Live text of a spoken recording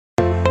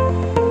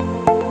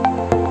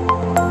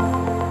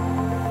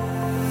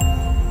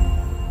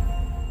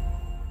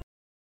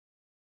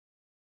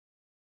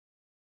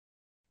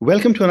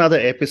Welcome to another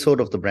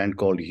episode of The Brand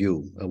Called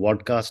You, a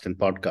podcast and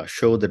podcast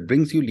show that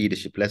brings you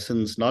leadership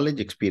lessons, knowledge,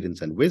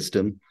 experience, and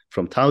wisdom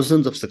from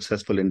thousands of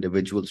successful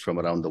individuals from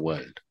around the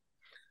world.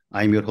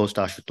 I'm your host,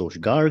 Ashutosh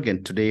Garg,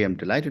 and today I'm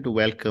delighted to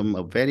welcome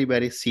a very,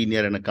 very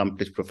senior and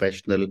accomplished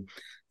professional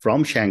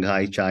from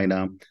Shanghai,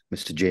 China,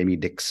 Mr. Jamie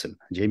Dixon.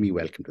 Jamie,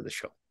 welcome to the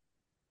show.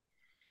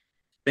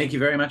 Thank you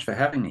very much for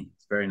having me.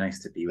 It's very nice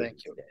to be with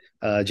you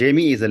today.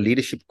 Jamie is a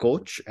leadership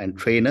coach and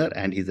trainer,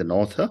 and he's an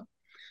author.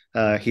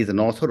 He's an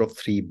author of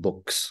 3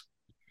 books.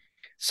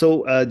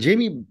 So,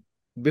 Jamie,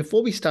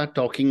 before we start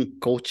talking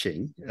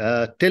coaching,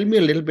 tell me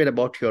a little bit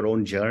about your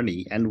own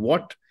journey and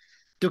what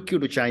took you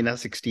to China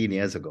 16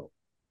 years ago.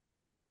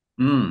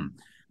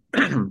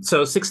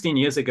 So 16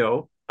 years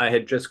ago, I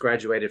had just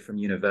graduated from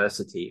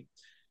university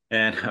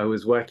and I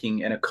was working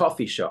in a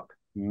coffee shop,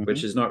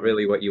 which is not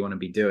really what you want to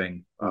be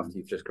doing after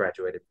you've just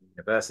graduated from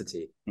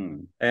university.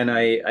 And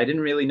I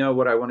didn't really know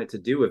what I wanted to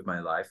do with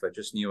my life. I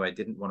just knew I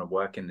didn't want to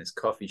work in this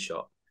coffee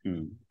shop.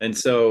 And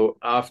so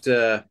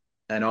after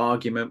an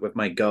argument with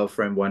my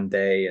girlfriend one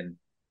day and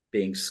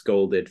being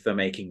scolded for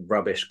making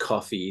rubbish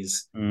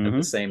coffees at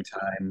the same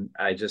time,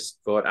 I just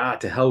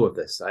thought, to hell with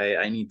this.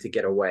 I need to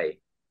get away.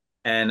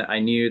 And I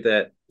knew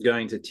that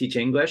going to teach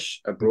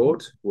English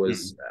abroad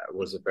was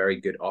a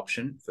very good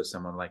option for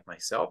someone like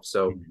myself.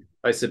 So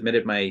I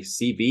submitted my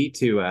CV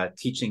to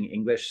Teaching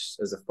English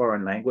as a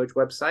Foreign Language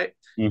website.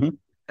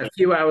 A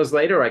few hours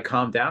later, I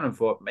calmed down and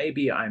thought,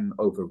 maybe I'm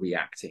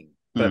overreacting.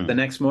 But the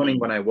next morning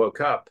when I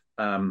woke up,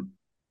 I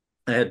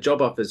had job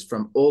offers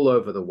from all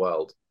over the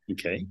world.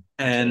 Okay.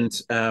 And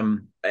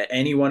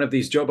any one of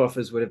these job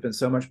offers would have been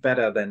so much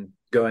better than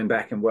going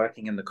back and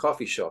working in the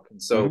coffee shop.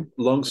 And so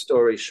long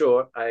story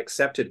short, I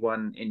accepted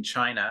one in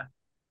China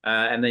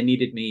and they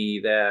needed me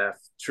there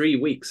 3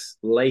 weeks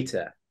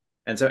later.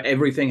 And so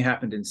everything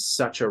happened in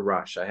such a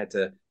rush. I had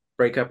to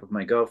break up with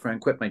my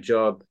girlfriend, quit my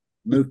job,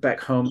 move back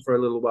home for a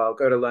little while,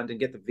 go to London,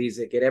 get the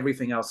visa, get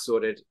everything else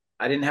sorted.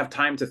 I didn't have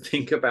time to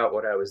think about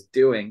what I was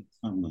doing.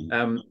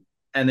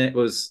 And it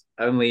was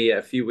only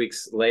a few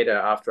weeks later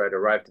after I'd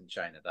arrived in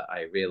China that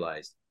I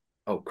realized,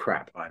 oh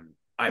crap,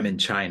 I'm in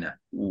China.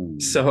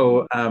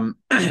 So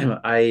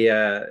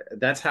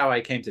that's how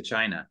I came to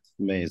China.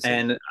 Amazing.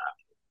 And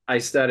I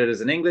started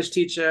as an English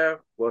teacher,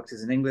 worked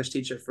as an English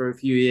teacher for a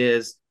few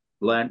years,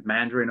 learned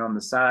Mandarin on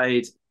the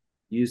side,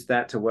 used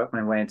that to work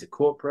my way into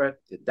corporate,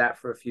 did that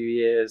for a few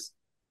years.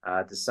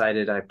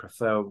 Decided I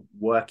prefer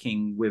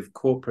working with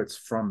corporates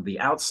from the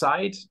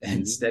outside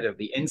instead of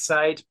the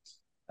inside.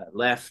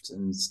 Left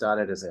and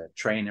started as a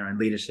trainer and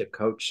leadership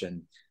coach.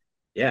 And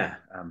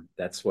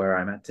that's where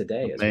I'm at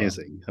today.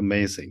 Amazing.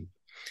 Amazing.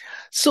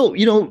 So,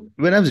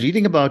 when I was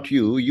reading about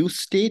you, you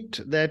state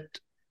that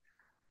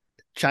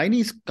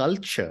Chinese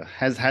culture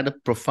has had a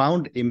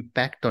profound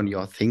impact on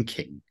your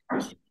thinking.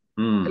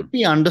 Help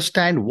me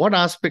understand what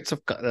aspects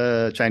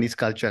of Chinese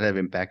culture have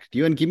impacted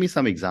you and give me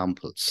some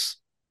examples.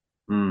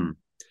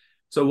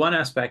 So one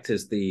aspect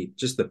is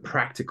just the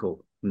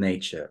practical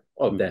nature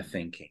of their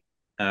thinking.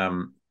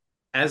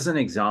 As an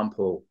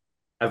example,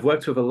 I've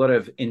worked with a lot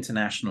of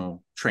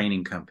international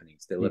training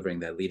companies delivering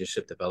their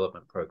leadership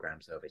development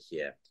programs over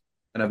here.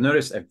 And I've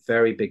noticed a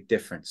very big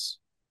difference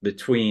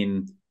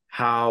between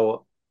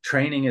how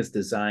training is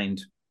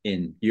designed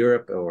in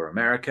Europe or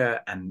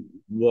America and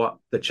what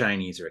the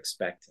Chinese are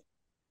expecting.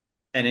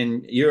 And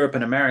in Europe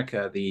and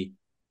America, the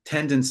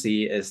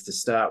tendency is to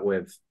start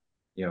with,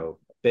 a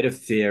bit of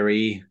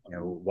theory,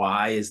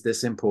 why is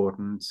this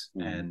important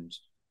and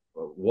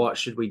what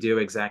should we do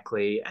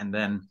exactly? And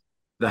then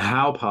the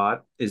how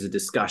part is a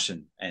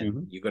discussion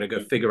and you've got to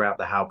go figure out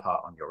the how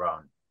part on your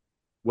own.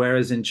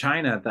 Whereas in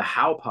China, the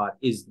how part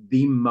is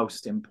the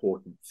most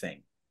important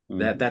thing.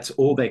 That's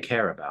all they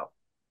care about.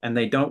 And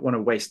they don't want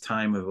to waste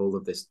time with all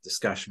of this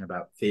discussion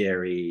about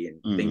theory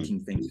and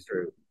thinking things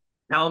through.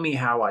 Tell me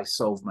how I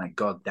solve my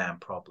goddamn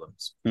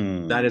problems.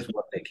 That is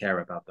what they care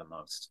about the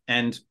most.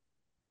 And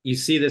you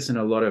see this in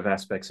a lot of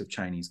aspects of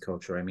Chinese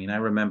culture. I mean, I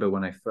remember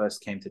when I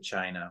first came to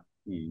China,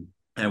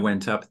 I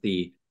went up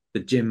the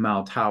Jin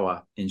Mao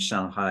Tower in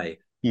Shanghai,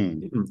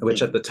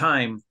 which at the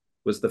time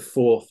was the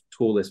 4th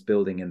tallest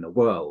building in the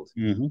world.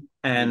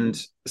 And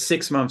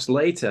 6 months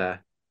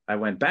later, I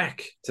went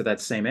back to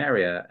that same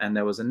area and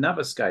there was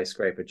another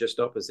skyscraper just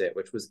opposite,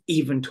 which was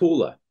even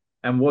taller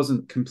and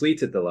wasn't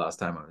completed the last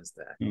time I was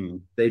there.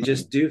 They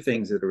just do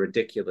things at a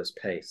ridiculous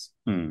pace.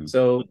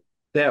 So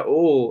they're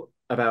all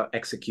about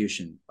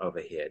execution over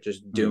here,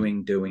 just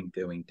doing.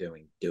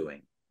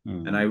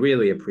 And I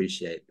really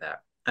appreciate that.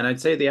 And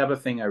I'd say the other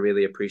thing I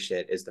really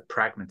appreciate is the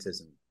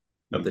pragmatism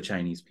of the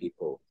Chinese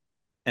people.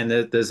 And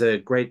there's a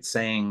great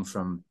saying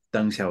from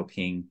Deng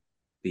Xiaoping,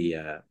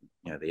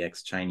 the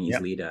ex-Chinese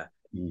leader,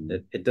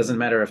 that it doesn't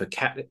matter if a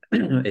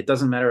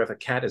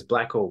cat is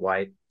black or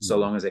white, so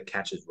long as it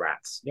catches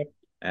rats.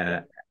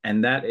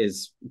 And that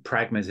is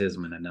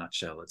pragmatism in a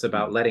nutshell. It's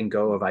about letting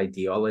go of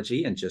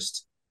ideology and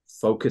just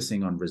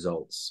focusing on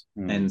results.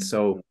 And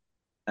so,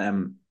 I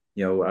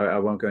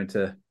won't go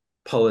into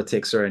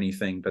politics or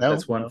anything, but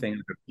that's one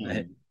thing.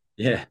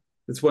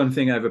 It's one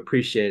thing I've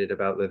appreciated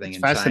about living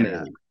in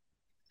China.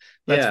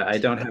 That's Yeah, I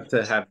don't have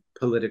to have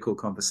political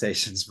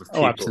conversations with Oh,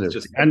 people. absolutely.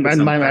 Just And focus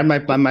on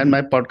practical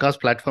my things. podcast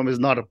platform is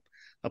not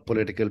a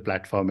political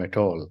platform at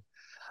all.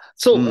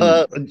 So,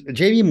 Mm,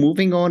 JV,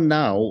 moving on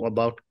now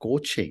about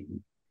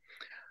coaching.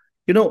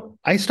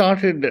 I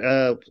started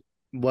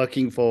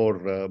working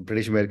for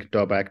British American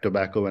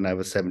Tobacco when I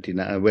was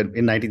 79,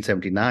 in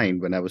 1979,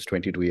 when I was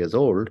 22 years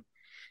old.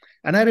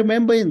 And I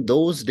remember in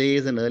those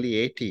days in early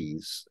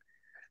 80s,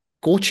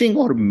 coaching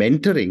or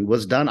mentoring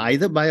was done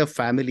either by a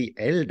family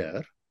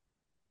elder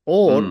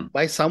or mm,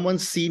 by someone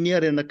senior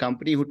in a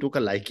company who took a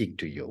liking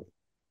to you.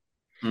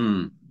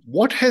 mm,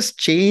 What has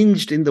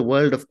changed in the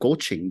world of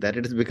coaching that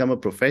it has become a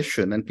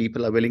profession and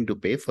people are willing to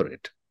pay for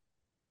it?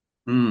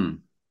 mm.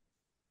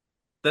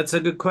 That's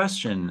a good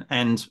question.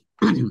 And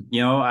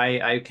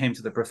I came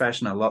to the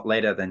profession a lot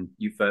later than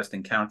you first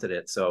encountered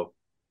it. So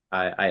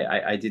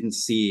I didn't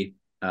see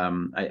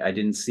I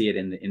didn't see it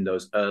in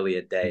those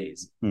earlier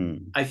days. Hmm.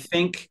 I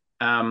think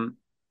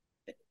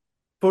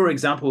for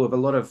example, of a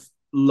lot of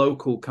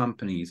local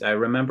companies, I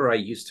remember I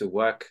used to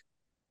work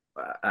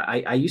for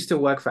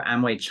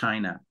Amway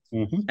China,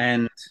 Mhm.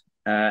 and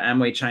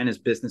Amway China's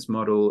business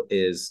model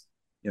is,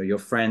 your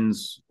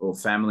friends or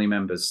family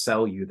members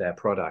sell you their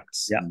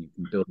products, Yeah. and you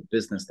can build a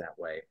business that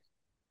way.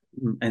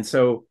 And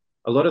so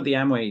a lot of the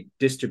Amway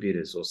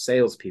distributors or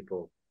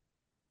salespeople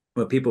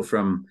were people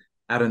from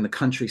out in the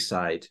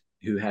countryside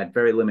who had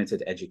very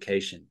limited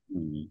education.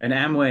 Mm. And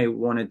Amway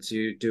wanted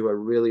to do a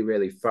really,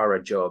 really thorough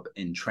job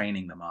in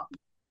training them up.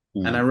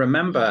 And I Mm.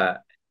 remember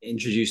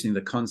introducing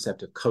the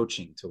concept of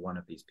coaching to one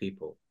of these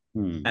people.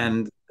 Mm.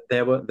 And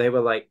they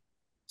were like,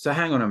 so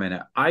hang on a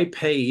minute, I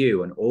pay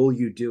you and all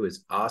you do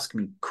is ask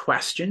me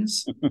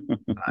questions?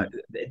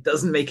 It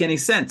doesn't make any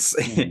sense.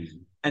 Mm.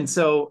 And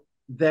so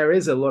there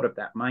is a lot of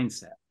that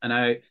mindset. And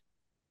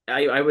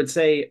I would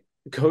say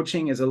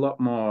coaching is a lot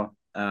more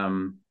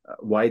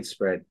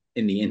widespread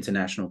in the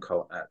international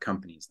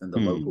companies than the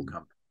local Mm.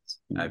 companies.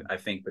 Mm. I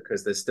think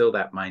because there's still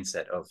that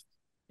mindset of,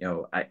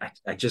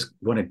 I just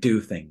want to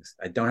do things.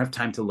 I don't have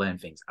time to learn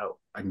things.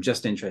 I'm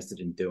just interested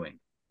in doing.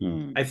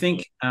 Mm. I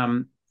think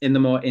in the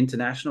more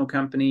international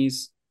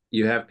companies,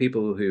 you have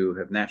people who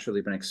have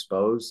naturally been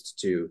exposed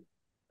to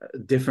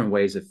different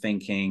ways of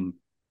thinking,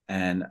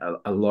 and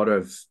a lot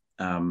of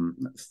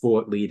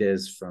thought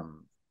leaders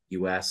from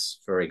US,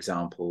 for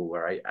example,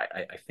 where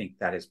I think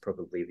that is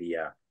probably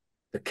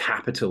the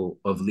capital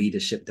of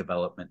leadership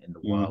development in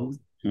the world.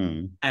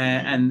 Mm.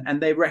 Mm.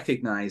 And they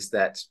recognize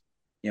that,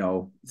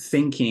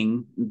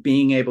 thinking,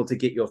 being able to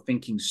get your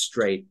thinking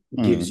straight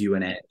gives Mm. you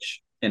an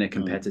edge in a Mm.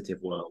 competitive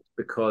world,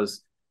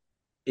 because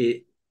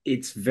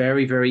it's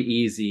very, very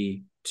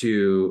easy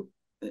to,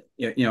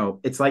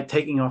 it's like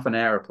taking off an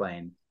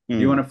airplane. If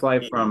you want Mm. to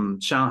fly from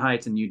Shanghai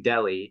to New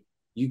Delhi,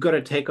 you got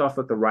to take off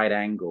at the right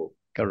angle.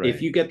 If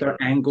Correct. you get the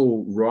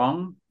angle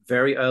wrong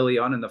very early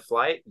on in the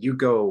flight, you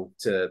go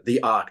to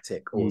the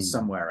Arctic or Mm.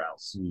 somewhere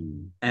else.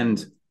 Mm.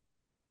 And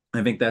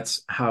I think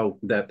that's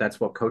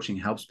what coaching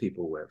helps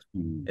people with.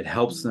 Mm. It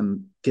helps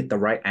them get the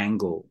right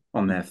angle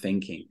on their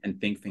thinking and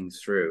think things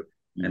through.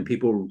 And Mm.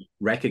 people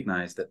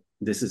recognize that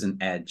this is an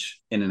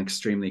edge in an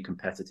extremely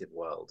competitive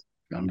world,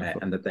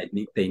 Wonderful. and that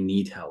they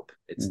need help.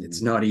 It's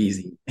Mm. not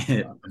easy.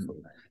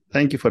 Wonderful.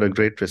 Thank you for a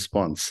great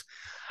response.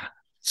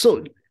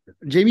 So,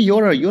 Jamie,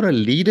 you're a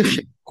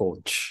leadership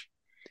coach.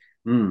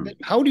 Mm.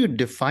 How do you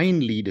define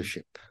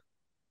leadership?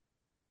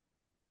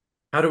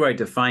 How do I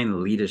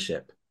define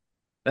leadership?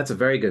 That's a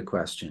very good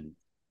question.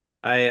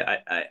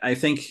 I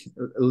think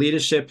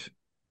leadership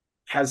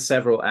has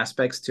several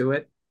aspects to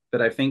it,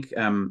 but I think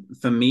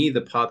for me,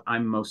 the part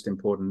I'm most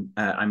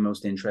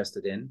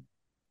interested in,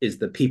 is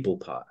the people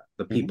part,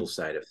 the Mm. people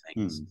side of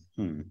things.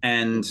 Mm. Mm.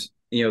 And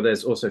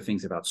there's also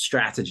things about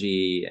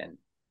strategy and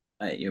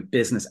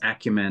business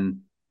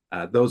acumen.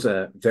 Those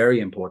are very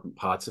important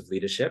parts of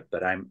leadership,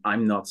 but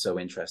I'm not so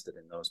interested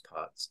in those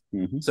parts.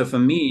 Mhm. So for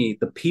me,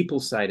 the people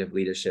side of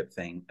leadership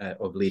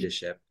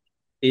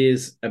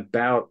is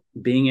about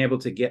being able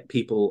to get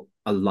people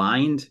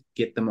aligned,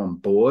 get them on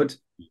board,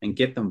 and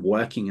get them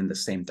working in the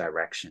same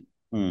direction.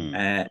 Mm.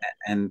 Uh,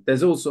 and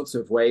there's all sorts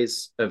of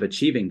ways of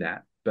achieving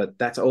that, but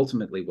that's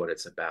ultimately what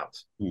it's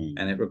about. And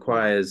Mm. it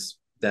requires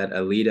that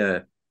a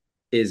leader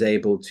is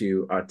able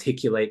to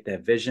articulate their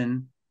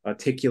vision,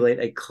 articulate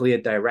a clear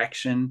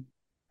direction,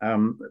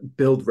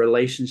 build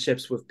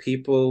relationships with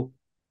people,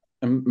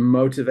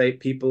 motivate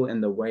people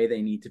in the way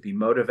they need to be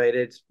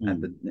motivated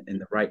Mm. in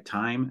the right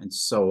time, and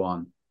so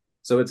on.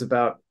 So it's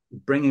about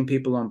bringing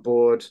people on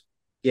board,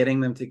 getting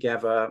them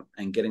together,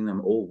 and getting them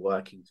all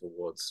working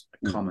towards a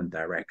Mm. common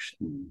direction.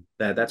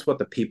 Mm. That's what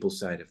the people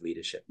side of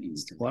leadership Mm.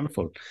 means to me.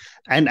 Wonderful.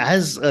 And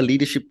as a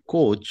leadership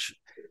coach,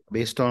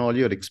 based on all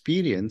your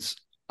experience,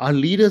 are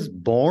leaders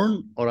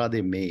born or are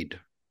they made?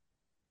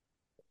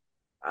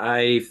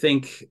 I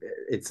think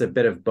it's a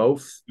bit of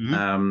both.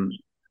 Mhm.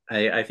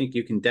 I think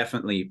you can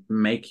definitely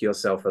make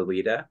yourself a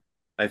leader.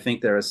 I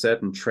think there are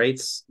certain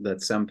traits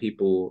that some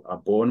people are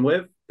born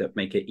with that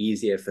make it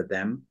easier for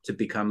them to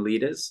become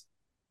leaders.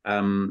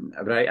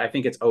 But I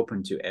think it's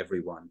open to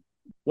everyone.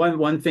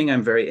 One thing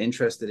I'm very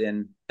interested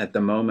in at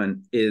the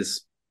moment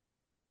is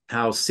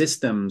how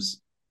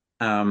systems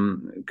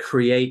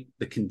create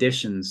the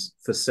conditions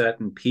for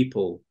certain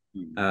people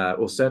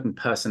or certain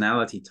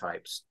personality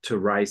types to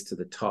rise to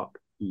the top.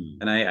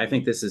 And I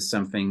think this is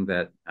something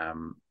that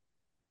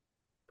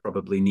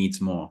probably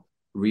needs more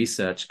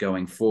research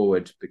going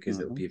forward, because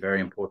it will be a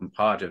very important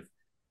part of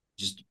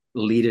just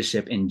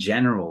leadership in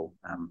general,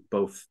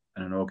 both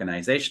at an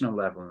organizational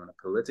level and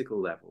a political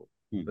level,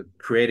 but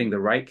creating the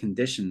right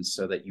conditions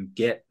so that you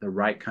get the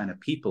right kind of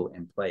people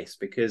in place.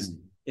 Because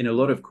in a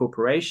lot of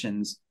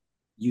corporations,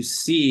 you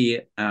see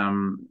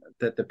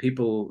that the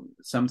people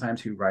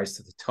sometimes who rise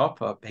to the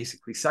top are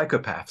basically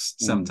psychopaths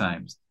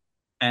sometimes.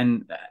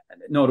 And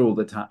not all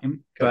the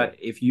time, but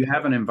if you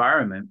have an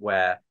environment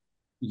where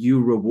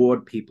you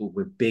reward people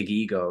with big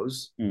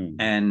egos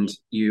and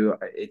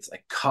it's a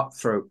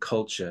cutthroat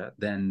culture,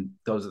 then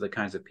those are the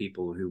kinds of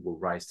people who will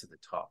rise to the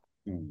top.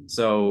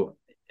 So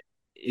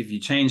if you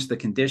change the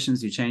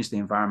conditions, you change the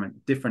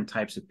environment, different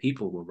types of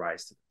people will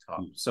rise to the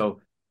top.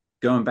 So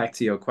going back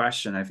to your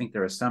question, I think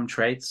there are some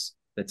traits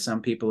that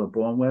some people are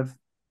born with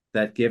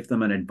that give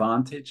them an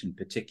advantage in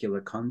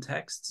particular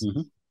contexts.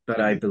 But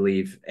I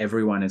believe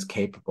everyone is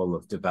capable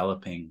of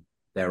developing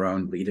their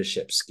own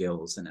leadership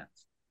skills and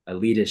a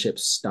leadership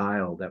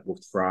style that will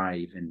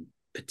thrive in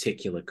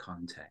particular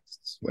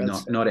contexts.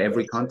 Not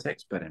every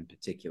context, but in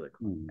particular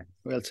contexts.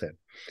 Well said.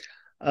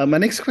 My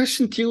next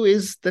question to you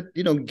is that,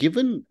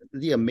 given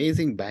the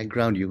amazing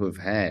background you have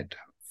had,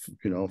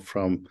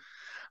 from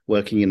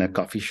working in a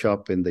coffee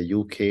shop in the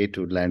UK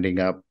to landing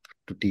up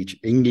to teach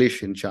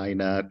English in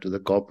China, to the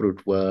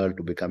corporate world,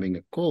 to becoming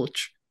a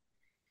coach,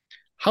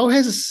 how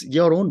has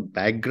your own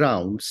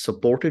background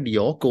supported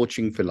your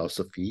coaching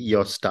philosophy,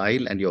 your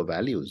style, and your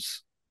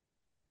values?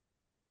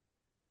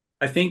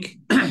 I think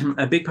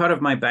a big part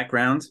of my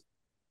background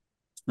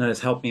that has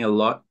helped me a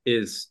lot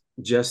is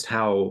just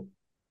how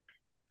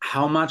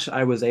much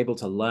I was able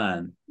to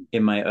learn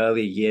in my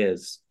early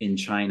years in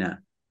China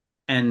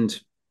and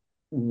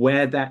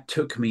where that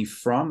took me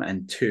from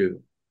and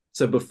to.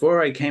 So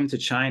before I came to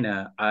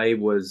China, I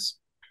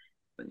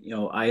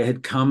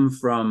had come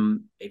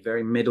from a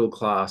very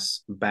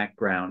middle-class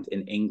background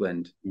in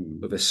England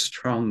with a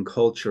strong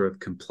culture of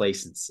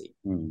complacency.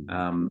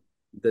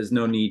 There's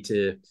no need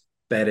to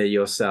better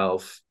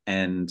yourself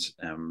and,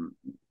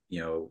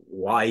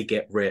 why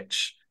get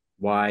rich?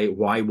 Why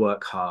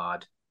work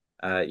hard?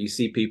 You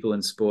see people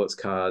in sports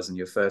cars and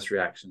your first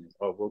reaction is,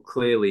 oh, well,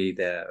 clearly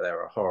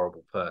they're a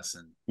horrible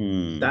person.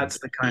 That's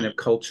the kind of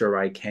culture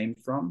I came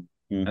from.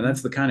 And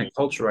that's the kind of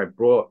culture I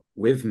brought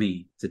with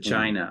me to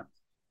China.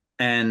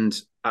 And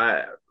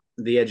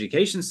the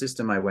education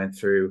system I went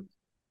through,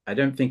 I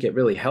don't think it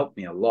really helped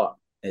me a lot.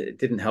 It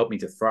didn't help me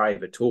to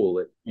thrive at all.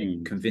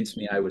 It convinced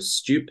me I was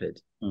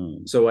stupid.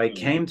 So I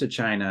came to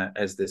China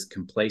as this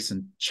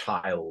complacent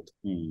child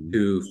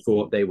who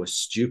thought they were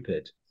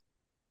stupid.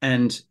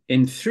 And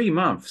in 3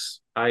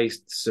 months, I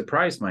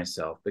surprised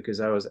myself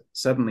because I was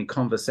suddenly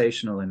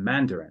conversational in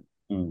Mandarin.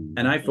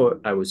 And I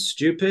thought I was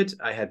stupid.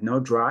 I had no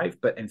drive.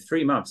 But in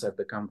 3 months, I've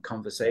become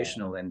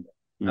conversational in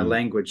a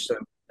language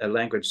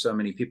so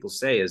many people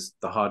say is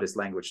the hardest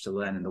language to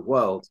learn in the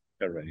world.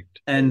 Correct.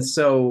 And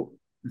so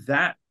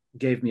that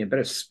gave me a bit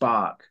of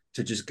spark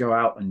to just go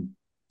out and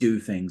do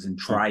things and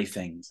try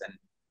things. And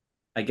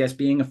I guess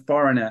being a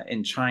foreigner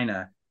in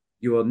China,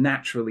 you're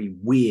naturally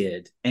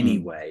weird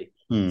anyway.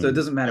 So it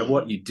doesn't matter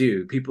what you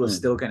do, people are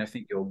still going to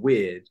think you're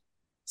weird.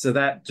 So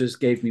that just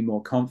gave me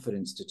more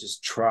confidence to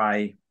just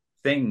try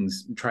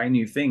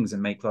new things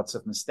and make lots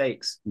of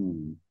mistakes.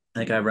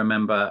 Like I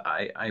remember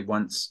I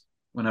once,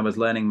 when I was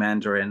learning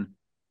Mandarin,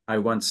 I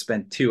once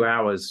spent 2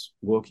 hours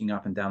walking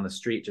up and down the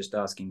street just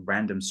asking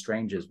random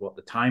strangers what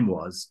the time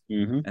was.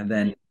 And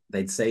then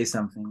they'd say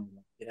something,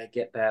 did I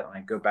get that? And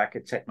I'd go back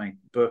and check my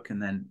book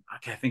and then,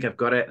 okay, I think I've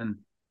got it. And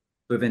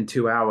within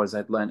 2 hours,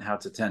 I'd learned how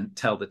to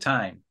tell the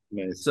time.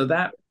 Nice. So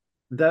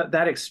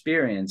that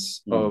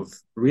experience of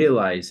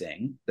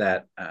realizing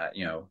that,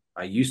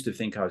 I used to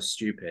think I was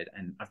stupid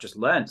and I've just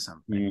learned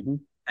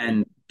something,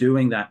 and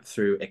doing that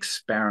through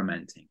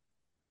experimenting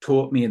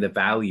taught me the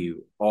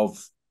value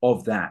of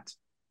that,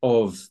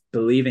 of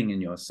believing in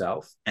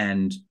yourself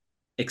and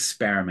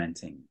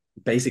experimenting,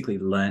 basically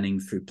learning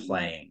through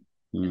playing,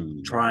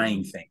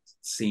 trying things,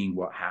 seeing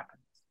what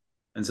happens.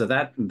 And so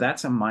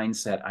that's a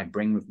mindset I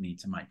bring with me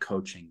to my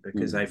coaching,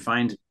 because I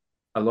find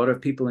a lot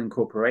of people in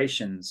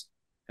corporations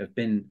have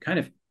been kind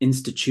of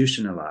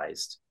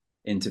institutionalized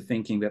into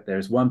thinking that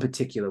there's one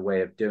particular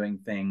way of doing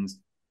things.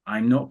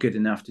 I'm not good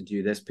enough to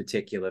do this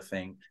particular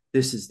thing.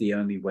 This is the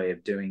only way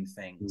of doing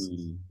things.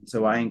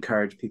 So I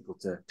encourage people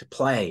to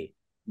play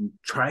and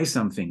try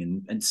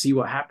something and see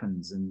what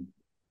happens, and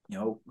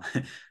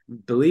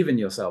believe in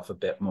yourself a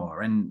bit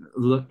more and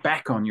look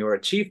back on your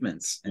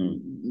achievements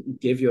and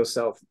give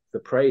yourself the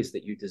praise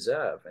that you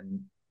deserve,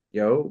 and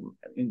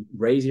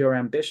raise your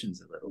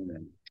ambitions a little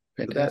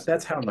bit. So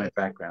that's how my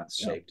background's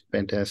shaped.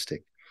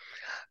 Fantastic.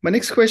 My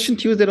next question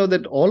to you,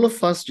 that all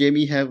of us,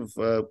 Jamie, have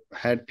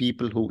had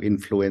people who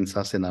influence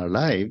us in our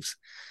lives.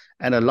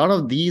 And a lot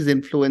of these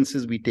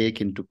influences we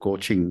take into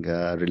coaching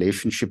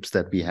relationships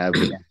that we have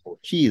with our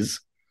coachees.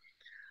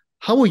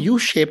 How are you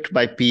shaped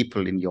by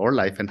people in your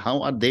life, and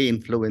how are they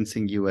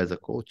influencing you as a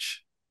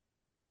coach?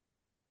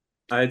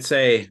 I'd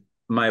say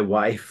my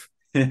wife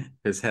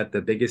has had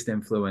the biggest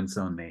influence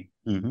on me.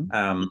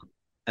 Mm-hmm.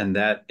 And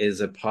that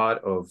is a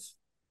part of,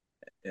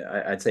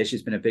 I'd say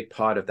she's been a big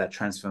part of that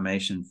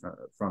transformation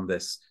from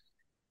this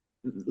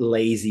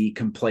lazy,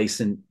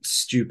 complacent,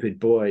 stupid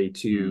boy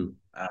to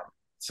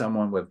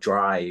someone with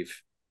drive.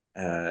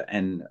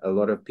 And a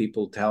lot of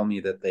people tell me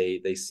that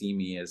they see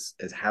me as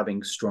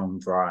having strong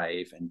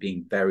drive and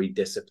being very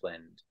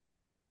disciplined.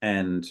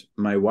 And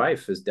my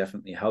wife has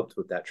definitely helped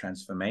with that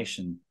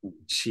transformation.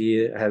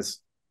 She has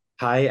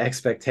high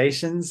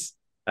expectations.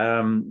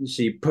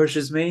 She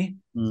pushes me,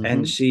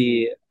 and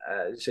she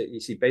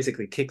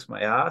basically kicks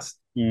my ass.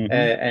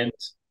 And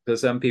for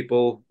some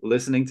people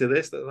listening to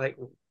this,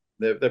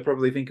 they're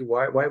probably thinking,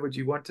 why would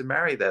you want to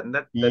marry that? And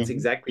that's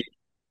exactly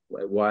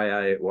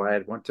why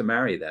I'd want to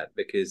marry that,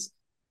 because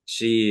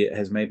she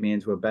has made me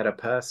into a better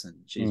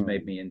person. She's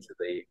made me into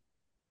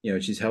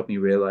she's helped me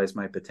realize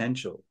my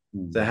potential.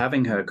 So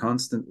having her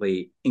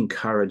constantly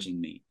encouraging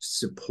me,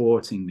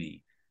 supporting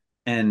me,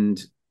 and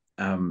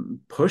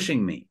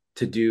pushing me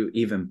to do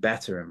even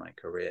better in my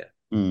career,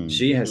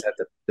 she has had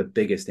the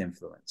biggest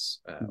influence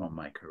on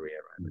my career,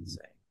 I would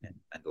say,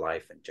 and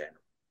life in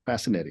general.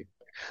 Fascinating.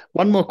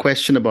 One more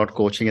question about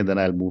coaching, and then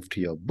I'll move to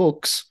your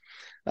books.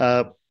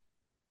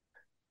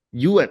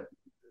 You had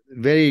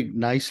very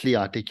nicely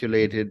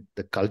articulated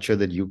the culture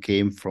that you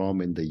came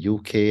from in the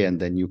UK, and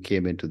then you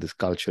came into this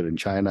culture in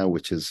China,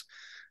 which is,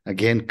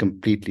 again,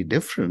 completely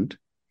different.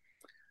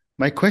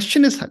 My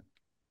question is,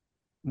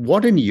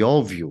 what, in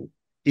your view,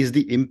 is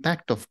the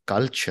impact of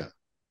culture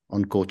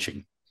on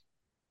coaching?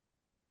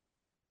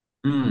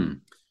 The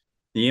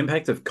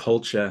impact of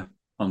culture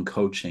on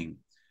coaching.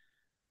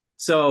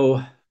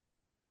 So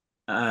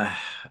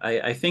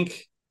I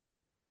think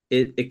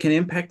it can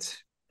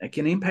impact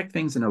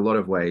things in a lot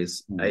of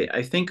ways.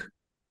 I think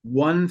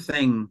one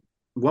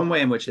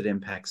way in which it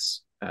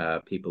impacts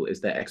people is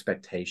their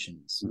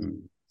expectations.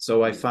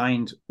 So I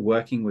find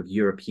working with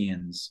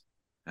Europeans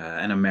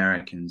and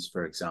Americans,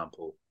 for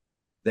example,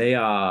 they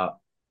are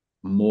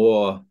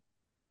more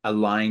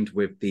aligned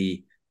with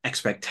the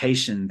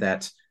expectation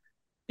that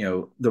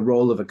the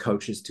role of a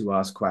coach is to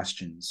ask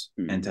questions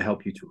and to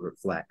help you to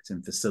reflect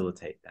and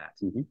facilitate that.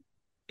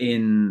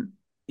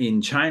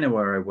 In China,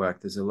 where I work,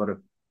 there's a lot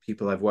of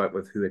people I've worked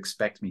with who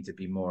expect me to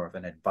be more of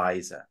an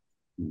advisor,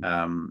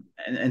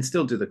 and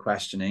still do the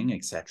questioning,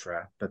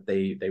 etc. But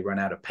they run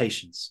out of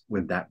patience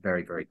with that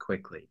very, very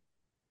quickly.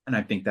 And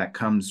I think that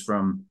comes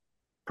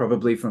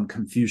probably from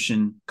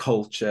Confucian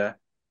culture,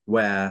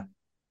 where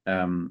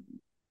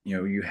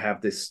you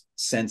have this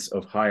sense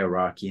of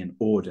hierarchy and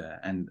order,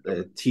 and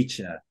the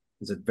teacher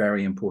has a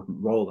very important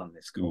role in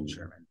this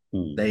culture,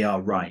 and they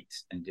are right.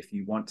 And if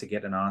you want to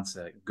get an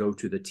answer, go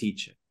to the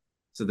teacher.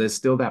 So there's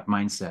still that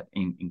mindset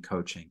in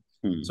coaching.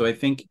 So I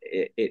think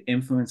it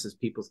influences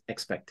people's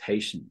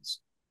expectations.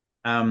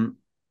 And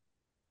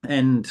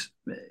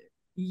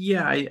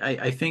yeah,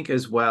 I think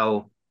as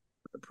well,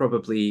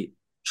 probably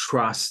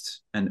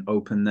trust and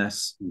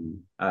openness.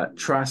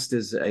 Trust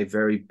is a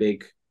very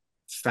big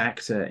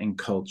factor in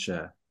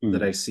culture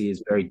that I see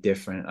is very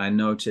different. I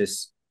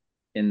notice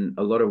in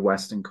a lot of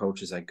Western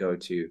cultures I go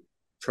to,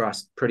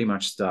 trust pretty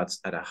much starts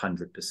at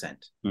 100%.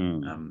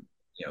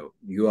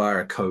 You are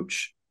a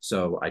coach,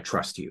 so I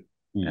trust you.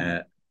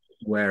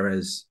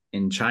 Whereas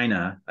in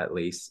China, at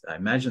least, I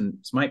imagine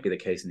this might be the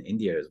case in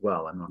India as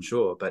well, I'm not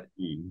sure, but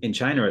in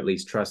China, at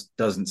least, trust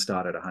doesn't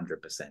start at 100%.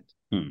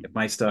 It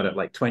might start at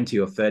like 20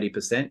 or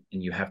 30%,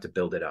 and you have to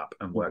build it up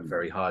and work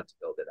very hard to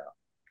build it up.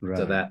 Right.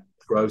 So that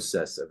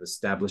process of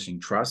establishing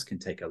trust can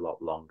take a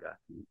lot longer,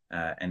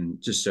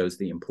 and just shows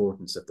the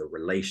importance of the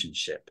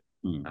relationship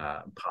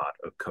part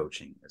of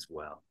coaching as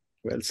well.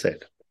 Well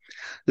said.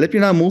 Let me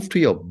now move to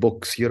your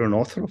books. You're an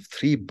author of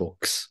 3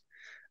 books.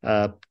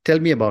 Tell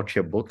me about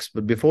your books.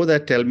 But before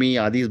that, tell me,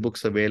 are these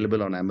books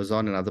available on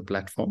Amazon and other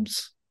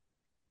platforms?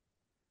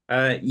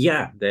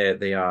 Yeah,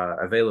 they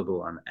are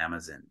available on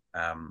Amazon,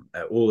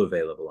 all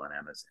available on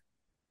Amazon.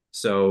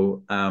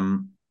 So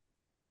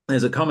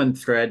there's a common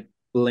thread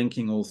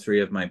linking all 3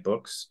 of my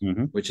books,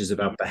 which is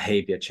about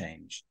behavior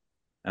change.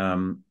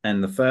 And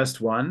the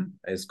first one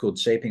is called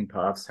Shaping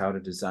Paths, How to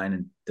Design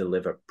and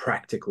Deliver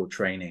Practical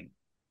Training.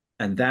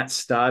 And that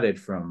started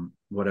from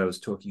what I was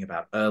talking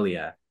about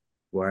earlier,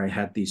 where I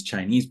had these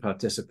Chinese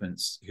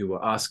participants who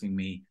were asking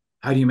me,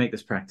 how do you make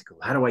this practical?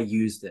 How do I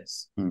use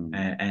this?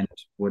 And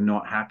were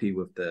not happy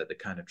with the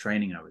kind of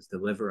training I was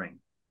delivering.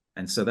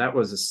 And so that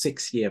was a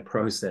 6-year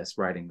process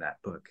writing that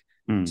book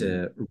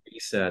to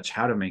research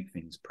how to make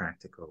things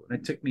practical. And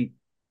it took me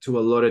to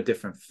a lot of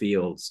different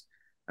fields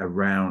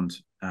around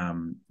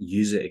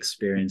user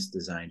experience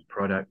design,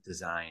 product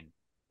design,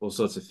 all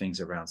sorts of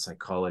things around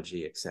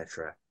psychology,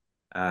 etc.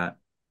 And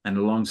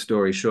a long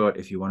story short,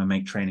 if you want to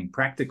make training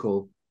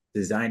practical,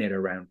 design it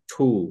around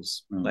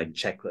tools like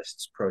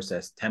checklists,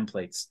 process,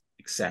 templates,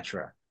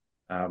 etc.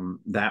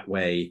 That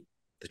way,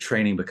 the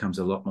training becomes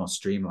a lot more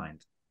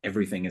streamlined.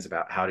 Everything is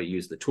about how to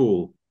use the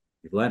tool.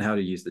 You've learned how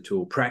to use the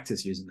tool,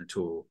 practice using the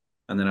tool,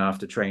 and then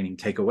after training,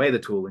 take away the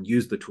tool and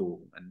use the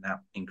tool, and that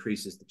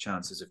increases the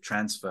chances of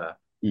transfer.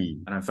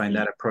 And I find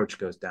that approach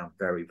goes down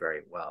very,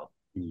 very well.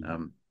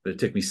 But it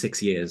took me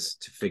 6 years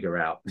to figure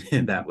out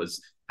that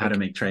was how to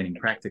make training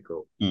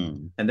practical.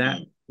 And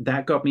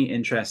that got me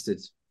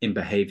interested in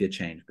behavior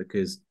change,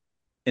 because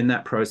in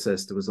that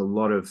process there was a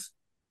lot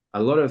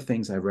of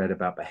things I read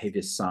about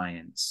behavior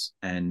science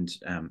and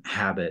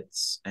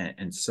habits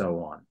and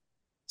so on.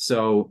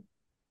 So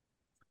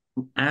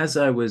as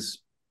I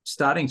was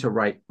starting to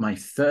write my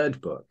third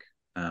book,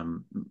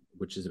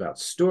 which is about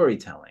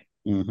storytelling,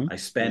 I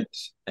spent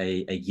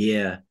a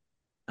year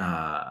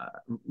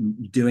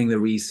doing the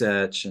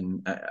research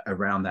and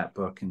around that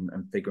book and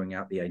figuring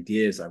out the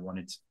ideas I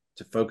wanted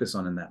to focus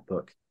on in that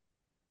book.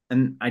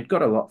 And I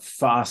got a lot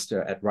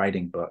faster at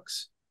writing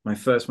books. My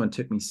first one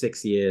took me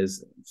 6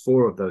 years.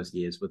 4 of those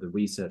years were the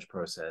research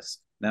process.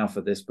 Now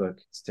for this book,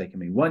 it's taken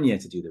me 1 year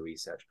to do the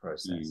research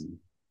process.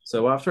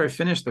 So after I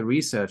finished the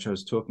research, I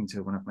was talking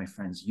to one of my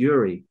friends,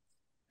 Yuri,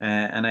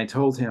 and I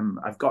told him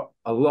I've got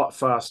a lot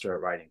faster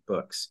at writing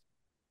books.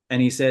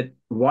 And he said,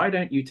 why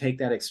don't you take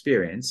that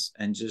experience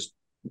and just,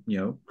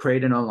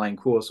 create an online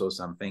course or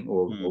something,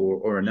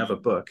 or another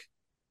book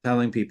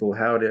telling people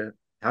how to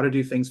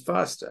do things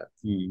faster.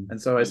 And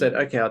so I said,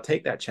 okay, I'll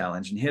take that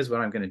challenge. And here's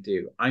what I'm going to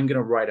do. I'm going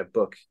to write a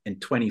book in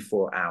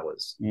 24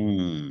 hours.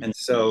 And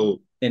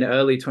so in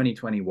early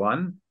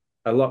 2021,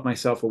 I locked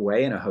myself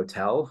away in a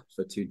hotel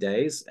for 2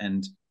 days.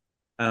 And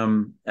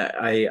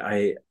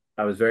I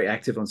was very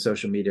active on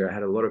social media. I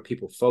had a lot of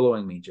people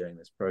following me during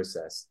this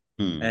process.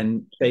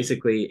 And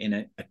basically in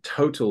a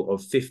total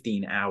of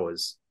 15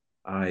 hours,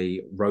 I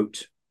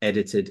wrote,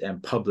 edited,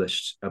 and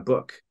published a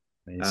book.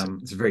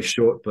 It's a very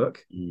short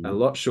book, a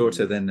lot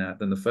shorter than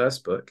the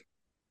first book.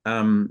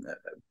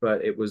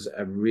 But it was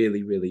a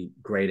really, really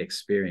great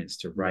experience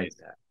to write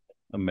that.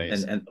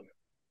 Amazing.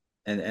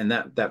 And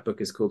that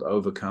book is called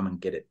Overcome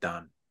and Get It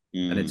Done.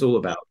 And it's all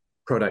about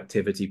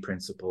productivity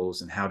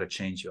principles and how to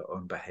change your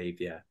own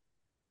behavior.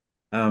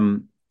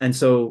 And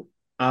so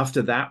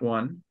after that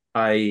one,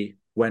 I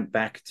went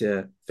back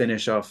to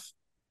finish off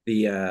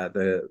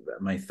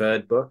my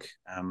third book,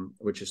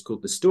 which is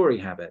called The Story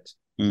Habit.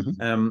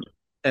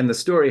 And The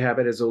Story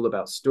Habit is all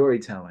about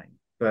storytelling,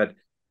 but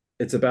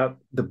it's about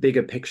the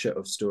bigger picture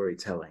of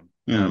storytelling.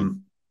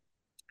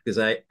 Because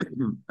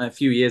a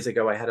few years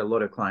ago, I had a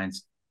lot of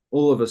clients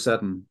all of a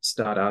sudden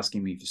start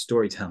asking me for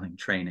storytelling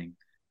training.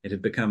 It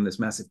had become this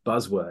massive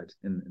buzzword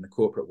in the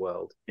corporate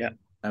world.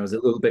 I was a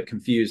little bit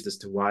confused as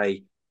to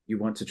why you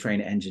want to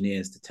train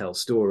engineers to tell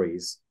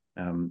stories.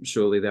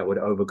 Surely that would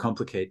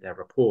overcomplicate their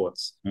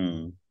reports.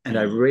 And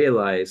I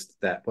realized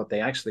that what they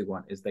actually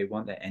want is they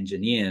want their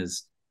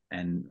engineers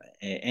and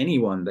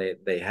anyone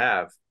they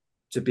have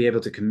to be able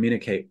to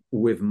communicate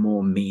with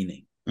more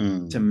meaning,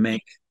 to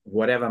make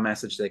whatever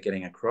message they're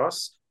getting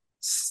across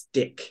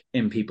stick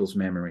in people's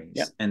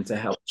memories, and to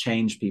help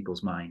change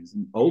people's minds,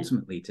 and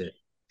ultimately to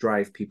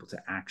drive people to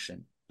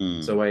action.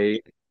 So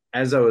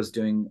as I was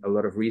doing a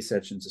lot of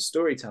research into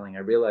storytelling, I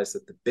realized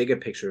that the bigger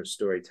picture of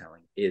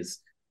storytelling is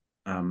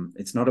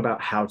it's not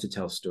about how to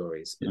tell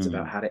stories, it's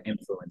about how to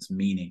influence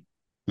meaning.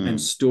 And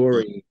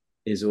story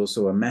is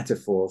also a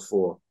metaphor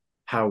for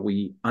how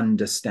we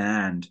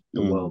understand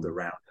the world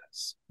around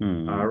us,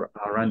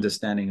 our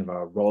understanding of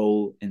our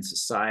role in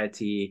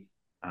society,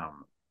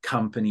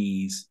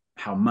 companies,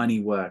 how money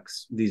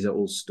works. These are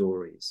all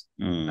stories.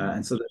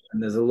 And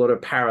there's a lot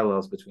of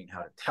parallels between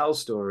how to tell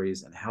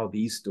stories and how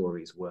these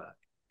stories work.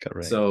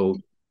 Correct. So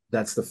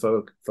that's the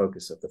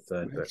focus of the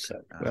third book.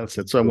 Well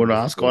said. So I'm going to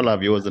ask all our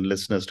viewers and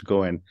listeners to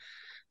go and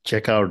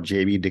check out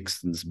J.B.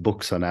 Dixon's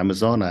books on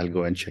Amazon. I'll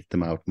go and check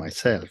them out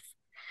myself.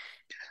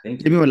 Thank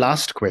you. Give me a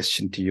last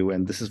question to you,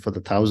 and this is for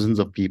the thousands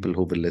of people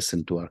who will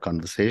listen to our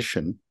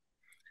conversation.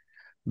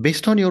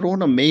 Based on your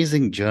own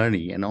amazing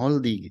journey and all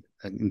the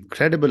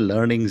incredible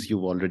learnings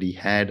you've already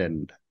had,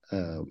 and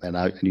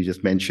you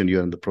just mentioned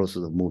you're in the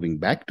process of moving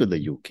back to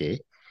the UK,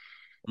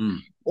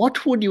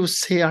 what would you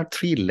say are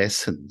 3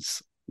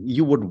 lessons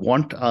you would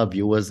want our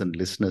viewers and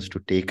listeners to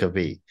take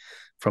away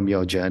from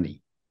your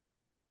journey?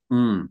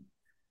 I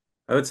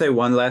would say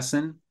one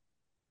lesson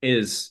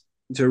is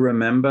to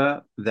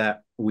remember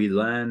that we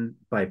learn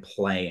by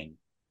playing.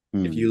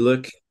 If you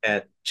look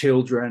at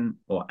children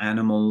or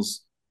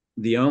animals,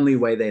 the only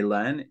way they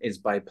learn is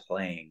by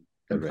playing.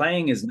 And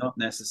playing is not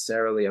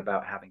necessarily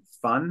about having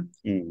fun.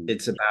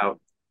 It's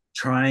about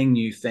trying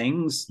new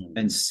things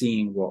and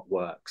seeing what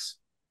works.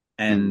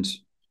 And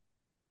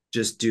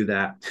just do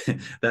that.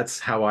 That's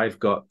how I've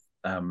got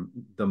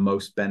the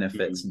most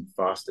benefits and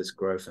fastest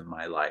growth in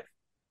my life,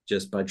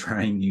 just by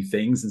trying new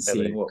things and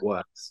seeing what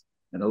works.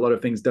 And a lot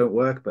of things don't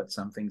work, but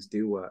some things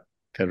do work.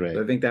 Correct.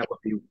 So I think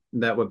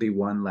that would be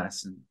one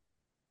lesson.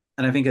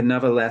 And I think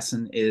another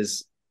lesson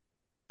is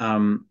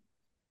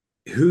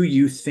who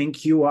you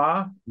think you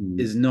are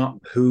is not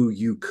who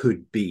you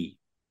could be.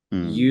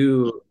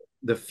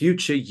 The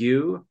future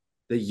you,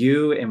 the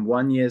you in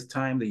 1 year's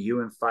time, the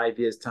you in 5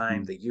 years'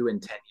 time, the you in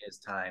 10 years'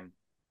 time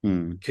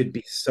could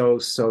be so,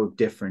 so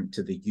different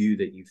to the you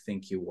that you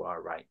think you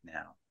are right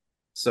now.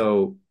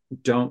 So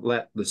don't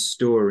let the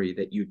story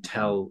that you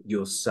tell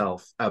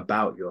yourself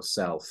about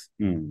yourself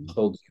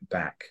hold you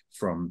back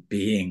from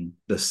being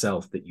the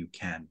self that you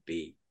can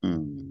be.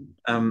 And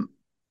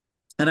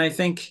I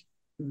think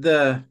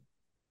if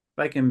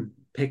I can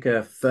pick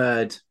a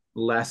third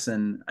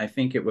lesson, I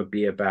think it would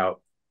be about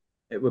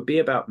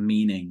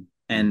meaning.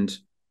 And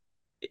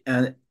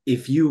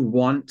if you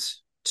want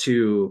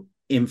to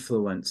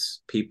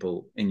influence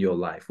people in your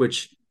life,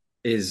 which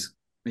is,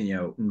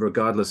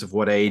 regardless of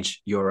what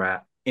age you're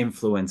at,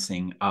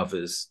 influencing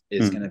others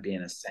is going to be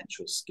an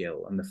essential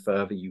skill. And the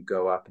further you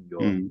go up in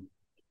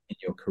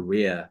your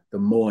career, the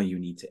more you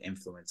need to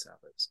influence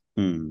others.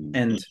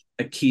 And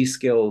a key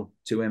skill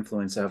to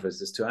influence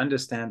others is to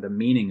understand the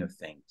meaning of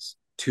things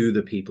to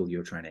the people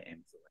you're trying to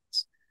influence.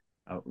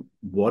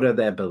 What are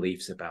their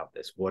beliefs about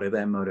this? What are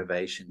their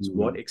motivations?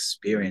 What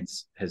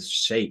experience has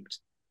shaped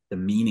the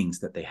meanings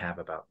that they have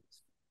about these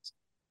things?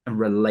 And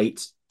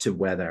relate to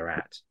where they're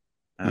at.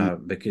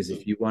 Because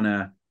if you want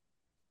to,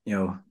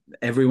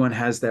 everyone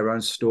has their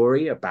own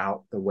story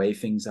about the way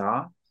things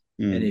are.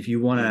 And if you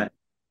want to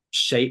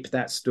shape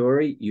that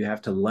story, you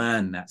have to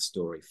learn that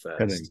story first.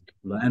 Correct.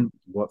 Learn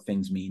what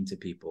things mean to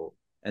people.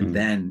 And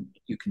then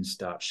you can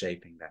start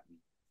shaping that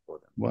meaning for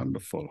them.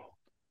 Wonderful.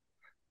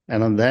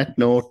 And on that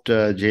note,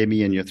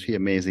 Jamie, and your 3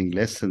 amazing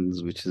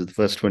lessons, which is the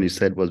first one you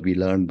said was we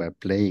learn by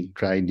playing,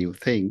 try new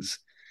things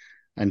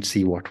and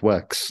see what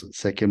works.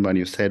 Second one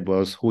you said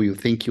was who you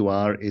think you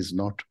are is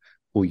not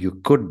who you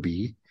could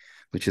be,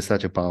 which is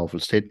such a powerful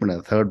statement.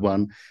 And the third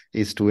one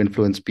is to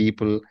influence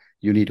people,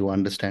 you need to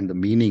understand the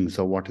meanings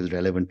of what is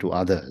relevant to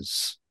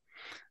others.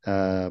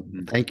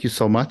 Thank you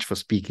so much for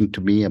speaking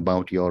to me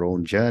about your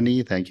own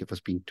journey. Thank you for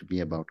speaking to me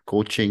about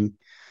coaching.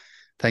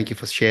 Thank you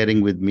for sharing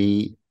with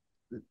me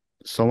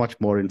so much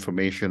more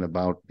information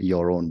about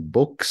your own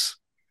books.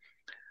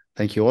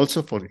 Thank you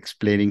also for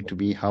explaining to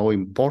me how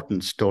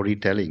important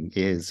storytelling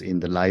is in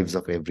the lives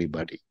of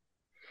everybody.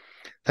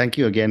 Thank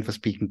you again for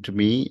speaking to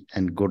me,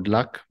 and good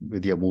luck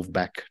with your move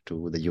back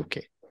to the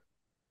UK.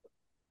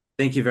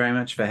 Thank you very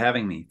much for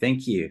having me.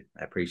 Thank you.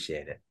 I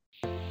appreciate it.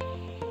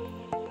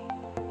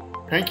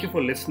 Thank you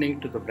for listening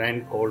to the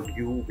Brand Called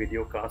You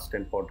videocast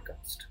and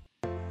podcast,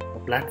 a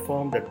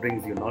platform that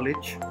brings you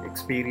knowledge,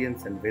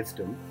 experience, and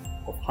wisdom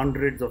of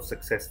hundreds of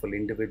successful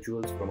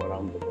individuals from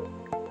around the world.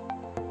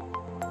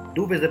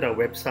 Do visit our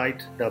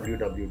website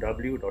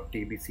www.tbcy.in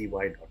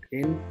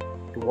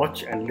to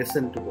watch and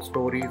listen to the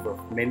stories of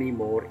many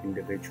more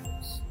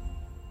individuals.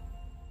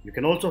 You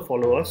can also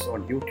follow us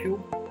on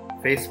YouTube,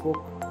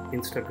 Facebook,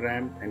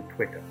 Instagram, and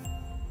Twitter.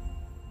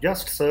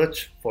 Just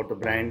search for the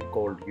Brand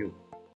Called You.